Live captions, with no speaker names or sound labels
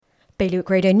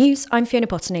Bailiwick Radio News, I'm Fiona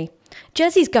Botany.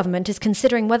 Jersey's government is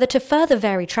considering whether to further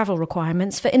vary travel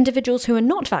requirements for individuals who are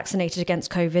not vaccinated against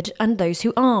COVID and those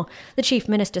who are. The Chief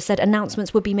Minister said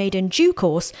announcements would be made in due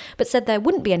course, but said there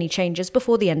wouldn't be any changes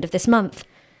before the end of this month.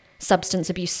 Substance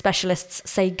abuse specialists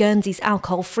say Guernsey's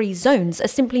alcohol-free zones are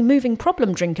simply moving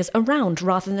problem drinkers around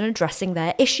rather than addressing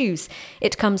their issues.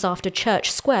 It comes after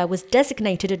Church Square was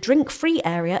designated a drink-free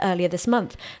area earlier this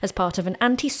month as part of an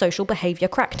anti-social behaviour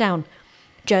crackdown.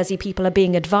 Jersey people are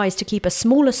being advised to keep a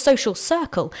smaller social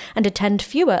circle and attend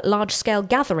fewer large-scale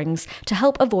gatherings to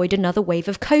help avoid another wave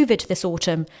of COVID this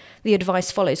autumn. The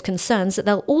advice follows concerns that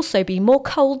there'll also be more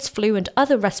colds, flu and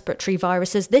other respiratory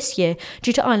viruses this year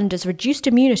due to islanders' reduced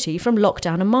immunity from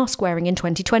lockdown and mask wearing in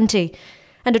 2020.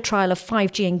 And a trial of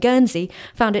 5G in Guernsey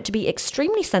found it to be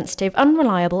extremely sensitive,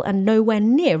 unreliable and nowhere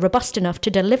near robust enough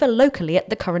to deliver locally at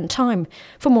the current time.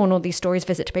 For more on all these stories,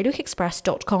 visit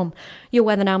bailiwickexpress.com. Your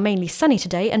weather now mainly sunny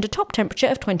today and a top temperature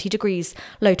of 20 degrees.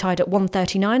 Low tide at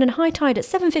 1:39 and high tide at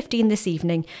 7:15 this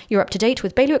evening. You're up to date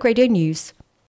with Bailiwick Radio News.